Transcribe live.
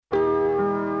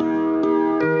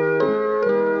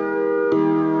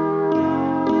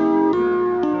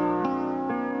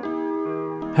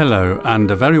Hello,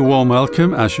 and a very warm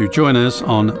welcome as you join us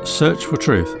on Search for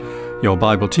Truth, your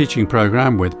Bible teaching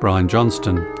programme with Brian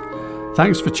Johnston.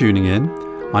 Thanks for tuning in.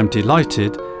 I'm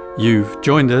delighted you've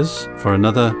joined us for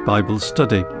another Bible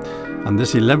study. And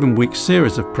this 11-week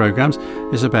series of programmes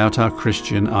is about our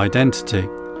Christian identity.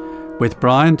 With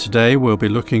Brian, today we'll be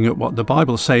looking at what the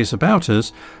Bible says about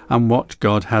us and what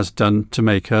God has done to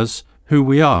make us who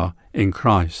we are in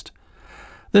Christ.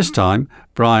 This time,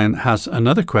 Brian has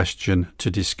another question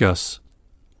to discuss.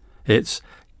 It's,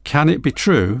 can it be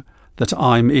true that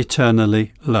I'm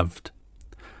eternally loved?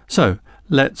 So,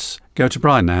 let's go to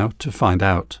Brian now to find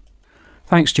out.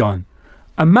 Thanks, John.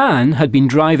 A man had been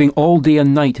driving all day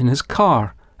and night in his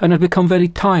car and had become very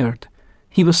tired.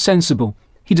 He was sensible.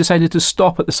 He decided to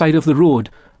stop at the side of the road,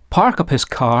 park up his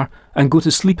car and go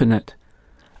to sleep in it.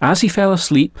 As he fell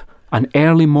asleep, an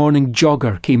early morning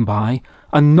jogger came by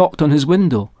and knocked on his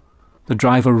window. The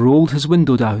driver rolled his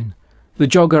window down. The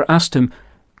jogger asked him,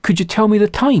 "Could you tell me the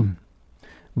time?"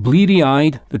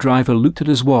 Bleary-eyed, the driver looked at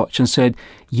his watch and said,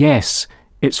 "Yes,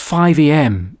 it's 5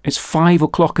 a.m. It's 5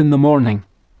 o'clock in the morning."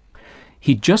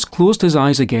 He'd just closed his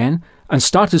eyes again and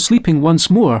started sleeping once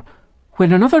more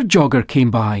when another jogger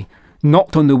came by,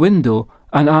 knocked on the window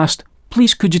and asked,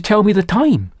 "Please, could you tell me the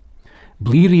time?"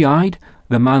 Bleary-eyed,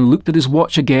 the man looked at his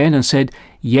watch again and said,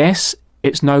 "Yes,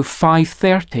 it's now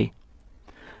 5:30.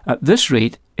 At this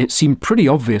rate, it seemed pretty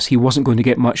obvious he wasn't going to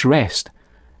get much rest.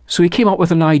 So he came up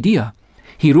with an idea.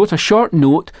 He wrote a short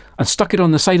note and stuck it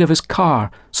on the side of his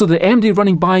car so that anybody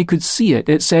running by could see it.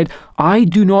 It said, "I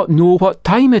do not know what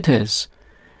time it is."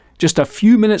 Just a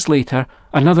few minutes later,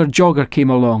 another jogger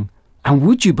came along, and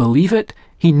would you believe it?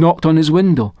 He knocked on his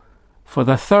window. For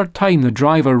the third time, the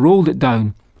driver rolled it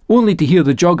down, only to hear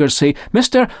the jogger say,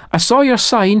 "Mister, I saw your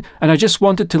sign and I just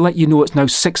wanted to let you know it's now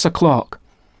 6 o'clock.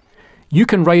 You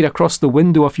can write across the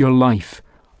window of your life,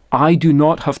 "I do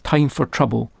not have time for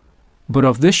trouble." But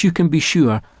of this you can be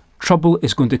sure, trouble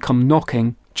is going to come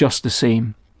knocking just the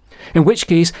same. In which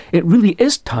case, it really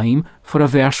is time for a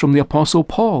verse from the Apostle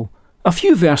Paul. A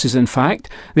few verses, in fact.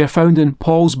 They're found in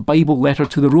Paul's Bible letter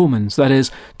to the Romans, that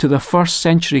is, to the first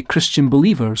century Christian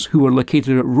believers who were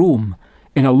located at Rome,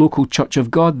 in a local church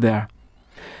of God there.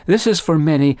 This is for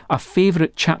many a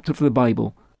favourite chapter of the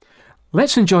Bible.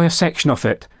 Let's enjoy a section of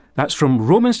it. That's from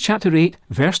Romans chapter 8,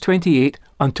 verse 28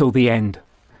 until the end.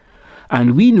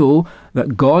 "And we know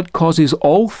that God causes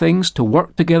all things to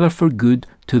work together for good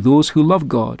to those who love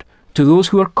God, to those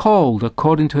who are called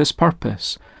according to his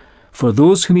purpose. For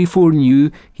those whom he foreknew,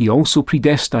 he also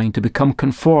predestined to become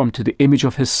conformed to the image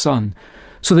of his Son,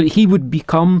 so that he would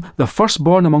become the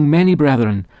firstborn among many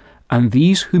brethren. And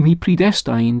these whom he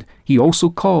predestined, he also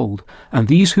called. And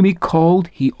these whom he called,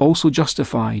 he also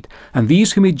justified. And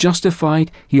these whom he justified,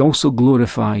 he also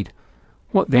glorified.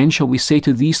 What then shall we say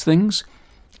to these things?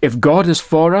 If God is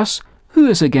for us, who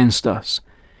is against us?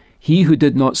 He who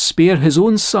did not spare his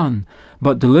own Son,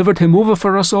 but delivered him over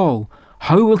for us all,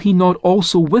 how will he not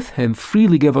also with him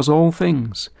freely give us all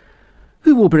things?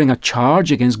 Who will bring a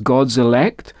charge against God's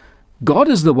elect? God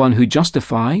is the one who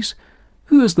justifies.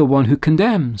 Who is the one who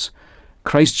condemns?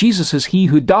 Christ Jesus is he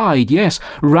who died, yes,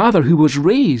 rather who was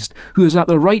raised, who is at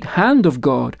the right hand of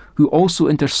God, who also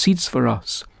intercedes for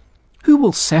us. Who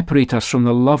will separate us from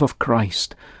the love of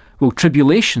Christ? Will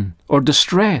tribulation, or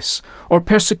distress, or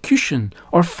persecution,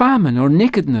 or famine, or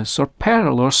nakedness, or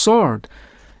peril, or sword?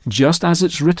 Just as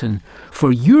it's written,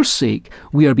 for your sake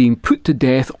we are being put to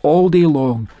death all day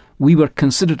long. We were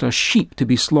considered as sheep to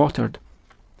be slaughtered.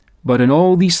 But in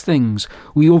all these things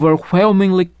we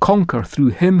overwhelmingly conquer through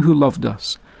him who loved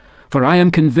us. For I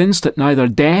am convinced that neither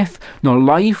death, nor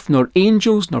life, nor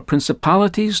angels, nor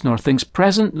principalities, nor things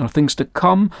present, nor things to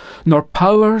come, nor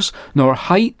powers, nor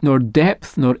height, nor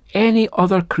depth, nor any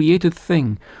other created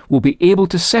thing will be able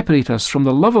to separate us from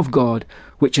the love of God,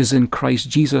 which is in Christ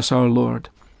Jesus our Lord.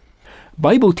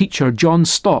 Bible teacher John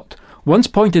Stott once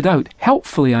pointed out,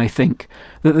 helpfully I think,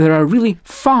 that there are really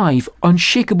 5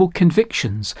 unshakable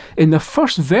convictions in the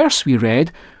first verse we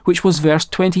read, which was verse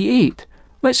 28.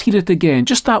 Let's hear it again,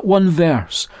 just that one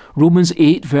verse, Romans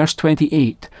 8, verse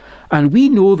 28. "And we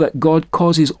know that God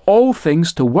causes all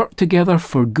things to work together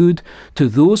for good to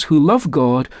those who love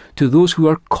God, to those who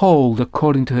are called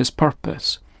according to his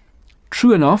purpose."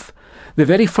 True enough, the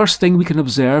very first thing we can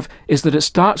observe is that it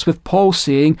starts with Paul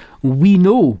saying, "We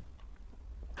know."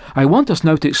 I want us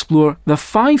now to explore the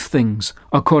 5 things,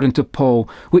 according to Paul,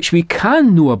 which we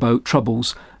can know about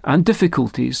troubles and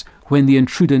difficulties when they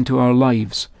intrude into our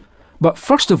lives. But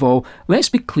first of all, let's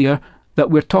be clear that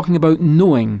we're talking about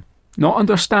knowing, not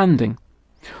understanding.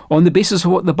 On the basis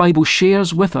of what the Bible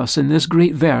shares with us in this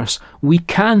great verse, we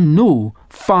can know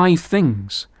 5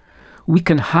 things. we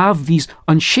can have these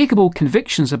unshakable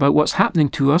convictions about what's happening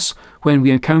to us when we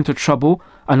encounter trouble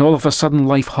and all of a sudden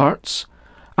life hurts.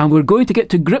 And we're going to get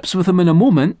to grips with them in a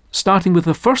moment, starting with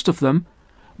the first of them.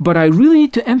 But I really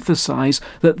need to emphasize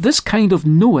that this kind of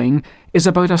knowing is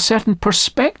about a certain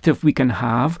perspective we can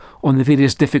have on the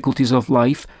various difficulties of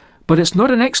life, but it's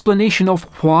not an explanation of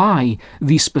why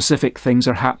these specific things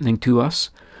are happening to us.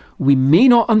 We may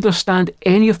not understand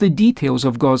any of the details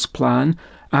of God's plan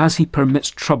as He permits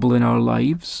trouble in our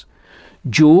lives.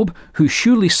 Job, who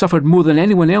surely suffered more than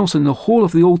anyone else in the whole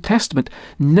of the Old Testament,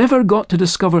 never got to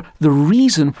discover the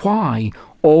reason why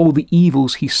all the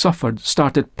evils he suffered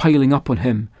started piling up on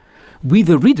him. We,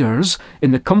 the readers,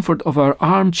 in the comfort of our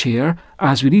armchair,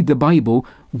 as we read the Bible,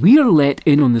 we're let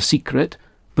in on the secret,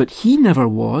 but he never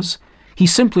was. He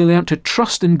simply learnt to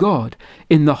trust in God,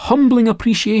 in the humbling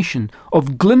appreciation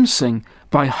of glimpsing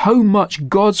by how much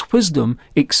God's wisdom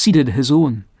exceeded his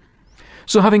own.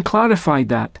 So having clarified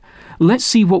that, let's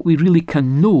see what we really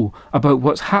can know about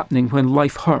what's happening when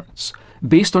life hurts,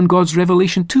 based on God's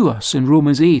revelation to us in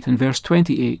Romans 8 and verse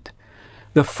 28.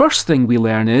 The first thing we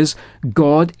learn is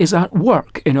God is at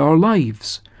work in our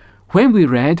lives. When we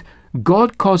read,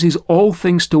 God causes all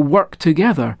things to work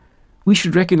together, we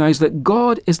should recognize that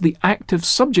God is the active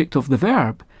subject of the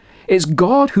verb. It's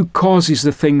God who causes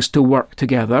the things to work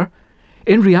together.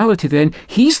 In reality, then,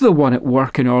 He's the one at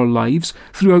work in our lives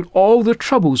throughout all the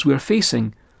troubles we're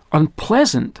facing,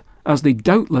 unpleasant as they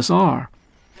doubtless are.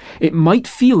 It might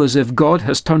feel as if God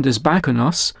has turned His back on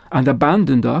us and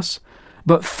abandoned us,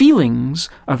 but feelings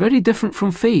are very different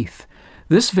from faith.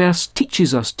 This verse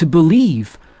teaches us to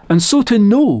believe and so to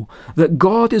know that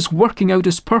God is working out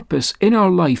His purpose in our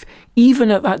life, even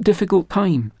at that difficult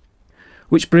time.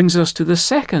 Which brings us to the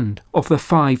second of the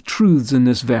 5 truths in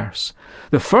this verse.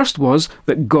 The first was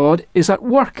that God is at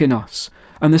work in us,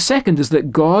 and the second is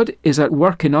that God is at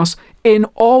work in us in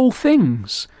all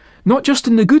things, not just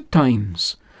in the good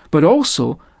times, but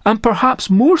also, and perhaps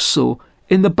more so,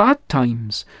 in the bad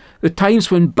times, the times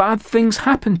when bad things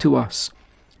happen to us.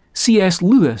 C.S.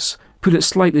 Lewis put it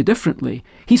slightly differently.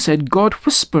 He said, God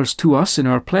whispers to us in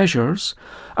our pleasures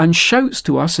and shouts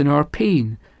to us in our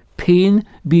pain, pain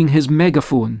being His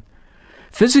megaphone.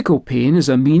 Physical pain is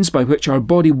a means by which our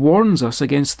body warns us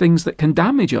against things that can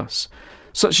damage us,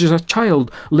 such as a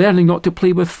child learning not to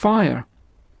play with fire.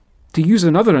 To use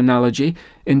another analogy,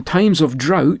 in times of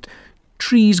drought,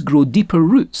 trees grow deeper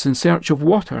roots in search of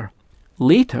water.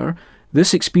 Later,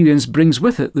 this experience brings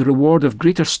with it the reward of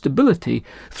greater stability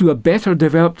through a better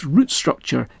developed root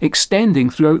structure extending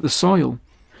throughout the soil.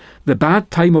 The bad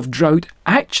time of drought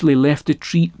actually left the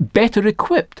tree better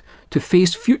equipped to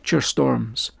face future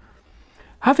storms.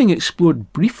 Having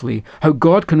explored briefly how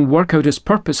God can work out His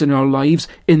purpose in our lives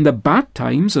in the bad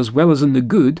times as well as in the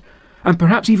good, and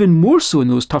perhaps even more so in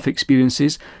those tough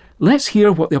experiences, let's hear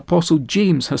what the Apostle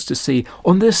James has to say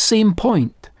on this same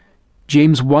point.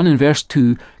 James 1 and verse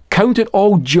 2, "Count it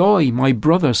all joy, my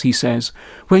brothers," he says,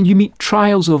 "when you meet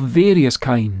trials of various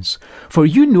kinds. For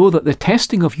you know that the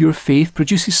testing of your faith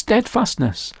produces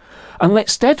steadfastness. And let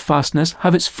steadfastness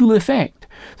have its full effect,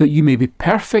 that you may be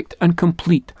perfect and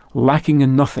complete, lacking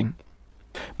in nothing."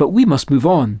 But we must move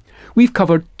on. We've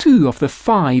covered 2 of the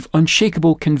 5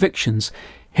 unshakable convictions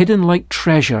hidden like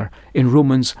treasure in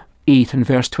Romans 8 and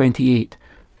verse 28.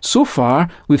 So far,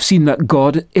 we've seen that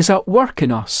God is at work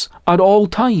in us at all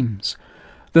times.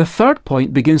 The third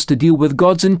point begins to deal with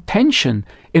God's intention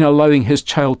in allowing His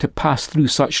child to pass through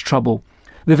such trouble.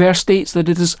 The verse states that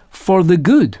it is for the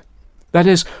good, that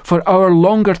is, for our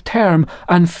longer term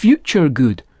and future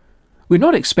good. We're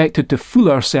not expected to fool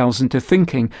ourselves into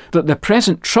thinking that the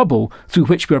present trouble through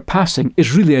which we're passing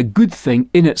is really a good thing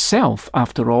in itself,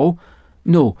 after all.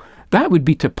 No, that would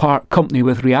be to part company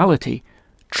with reality.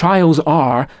 Trials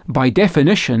are, by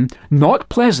definition, not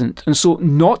pleasant and so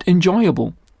not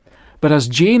enjoyable. But as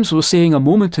James was saying a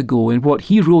moment ago in what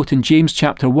he wrote in James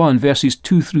chapter 1 verses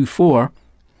 2 through 4,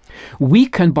 we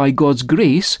can by God's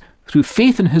grace, through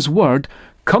faith in His word,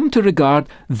 come to regard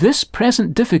this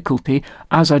present difficulty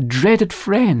as a dreaded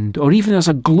friend or even as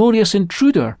a glorious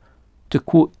intruder, to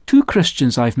quote 2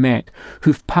 Christians I've met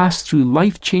who've passed through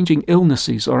life-changing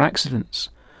illnesses or accidents.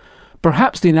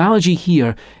 Perhaps the analogy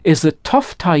here is the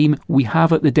tough time we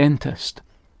have at the dentist.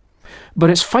 But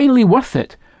it's finally worth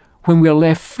it when we are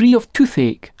left free of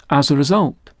toothache as a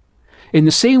result. In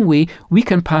the same way, we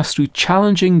can pass through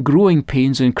challenging growing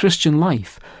pains in Christian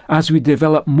life as we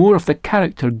develop more of the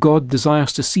character God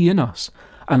desires to see in us,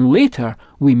 and later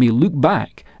we may look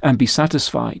back and be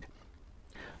satisfied.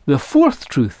 The fourth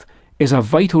truth is a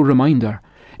vital reminder.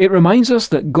 It reminds us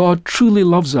that God truly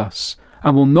loves us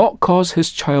and will not cause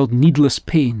His child needless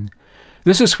pain.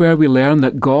 This is where we learn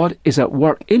that God is at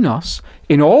work in us,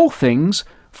 in all things,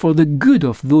 for the good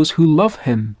of those who love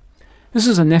him. This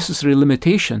is a necessary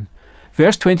limitation.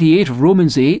 Verse 28 of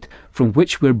Romans 8, from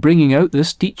which we're bringing out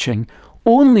this teaching,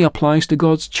 only applies to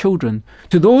God's children,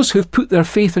 to those who've put their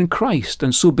faith in Christ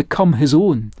and so become his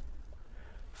own.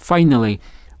 Finally,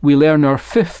 we learn our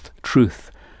fifth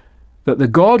truth, that the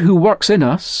God who works in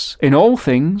us, in all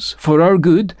things, for our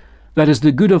good, that is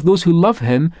the good of those who love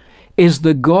him, is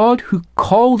the God who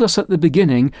called us at the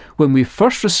beginning when we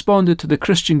first responded to the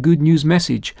Christian good news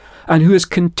message, and who is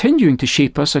continuing to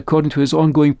shape us according to his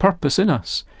ongoing purpose in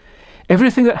us.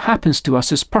 Everything that happens to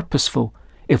us is purposeful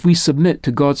if we submit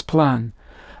to God's plan,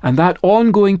 and that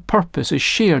ongoing purpose is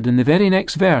shared in the very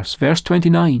next verse, verse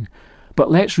 29. But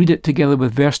let's read it together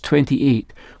with verse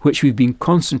 28, which we've been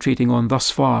concentrating on thus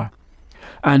far.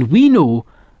 And we know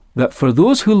that for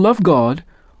those who love God,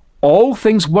 all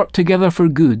things work together for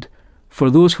good, for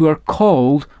those who are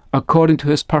called according to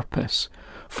his purpose.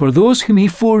 For those whom he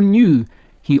foreknew,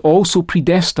 he also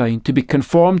predestined to be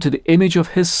conformed to the image of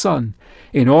his Son,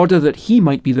 in order that he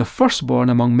might be the firstborn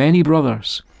among many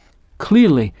brothers.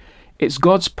 Clearly, it's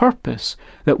God's purpose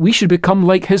that we should become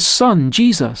like his Son,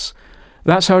 Jesus.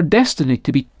 That's our destiny,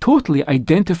 to be totally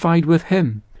identified with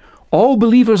him. All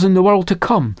believers in the world to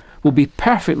come will be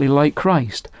perfectly like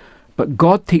Christ. But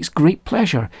God takes great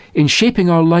pleasure in shaping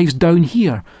our lives down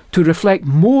here to reflect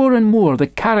more and more the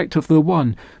character of the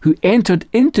one who entered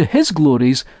into his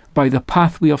glories by the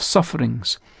pathway of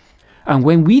sufferings. And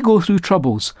when we go through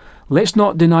troubles, let's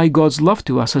not deny God's love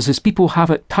to us as his people have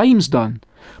at times done,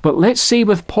 but let's say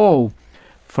with Paul,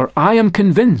 "For I am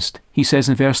convinced," he says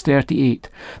in verse 38,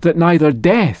 "that neither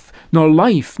death, nor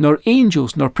life, nor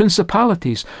angels, nor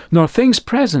principalities, nor things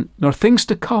present, nor things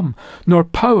to come, nor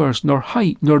powers, nor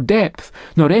height, nor depth,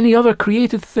 nor any other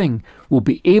created thing will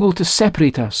be able to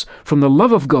separate us from the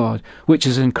love of God, which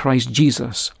is in Christ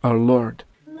Jesus our Lord."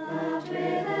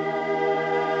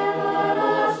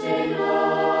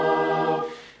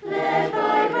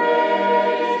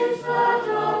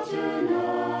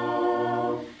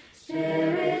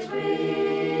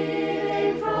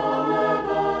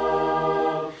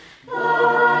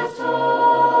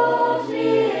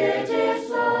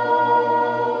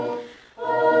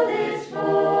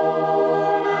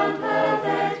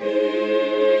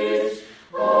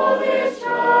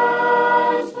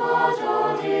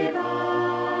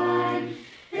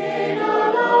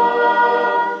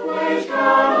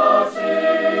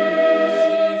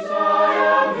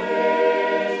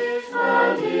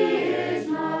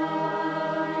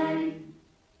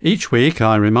 Each week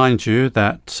I remind you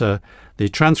that the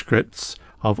transcripts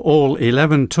of all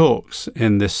 11 talks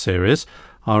in this series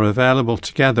are available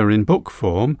together in book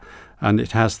form, and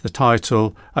it has the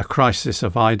title A Crisis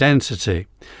of Identity.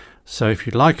 So if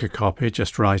you'd like a copy,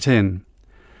 just write in.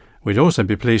 We'd also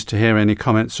be pleased to hear any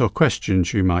comments or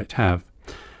questions you might have.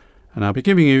 And I'll be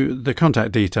giving you the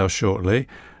contact details shortly,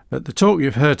 but the talk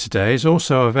you've heard today is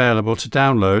also available to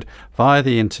download via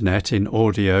the internet in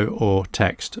audio or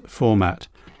text format.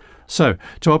 So,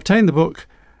 to obtain the book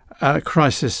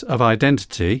Crisis of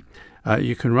Identity,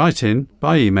 you can write in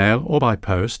by email or by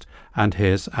post, and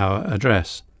here's our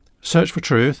address. Search for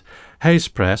Truth, Hayes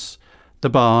Press, The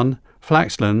Barn,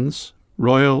 Flaxlands,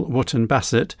 Royal Wootton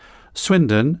Bassett,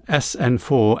 Swindon,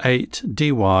 SN4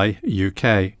 8DY,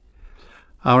 UK.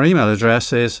 Our email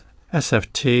address is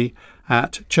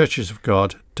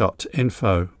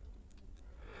sft@churchesofgod.info.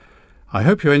 I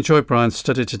hope you enjoyed Brian's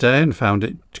study today and found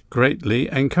it greatly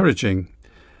encouraging.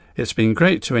 It's been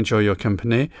great to enjoy your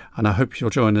company, and I hope you'll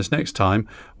join us next time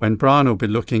when Brian will be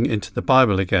looking into the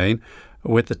Bible again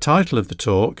with the title of the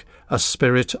talk, A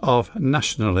Spirit of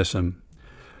Nationalism.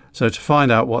 So to find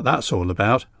out what that's all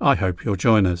about, I hope you'll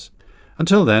join us.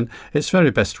 Until then, it's very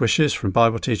best wishes from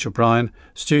Bible teacher Brian,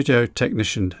 studio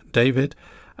technician David,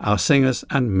 our singers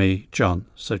and me, John.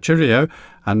 So cheerio,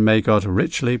 and may God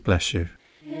richly bless you.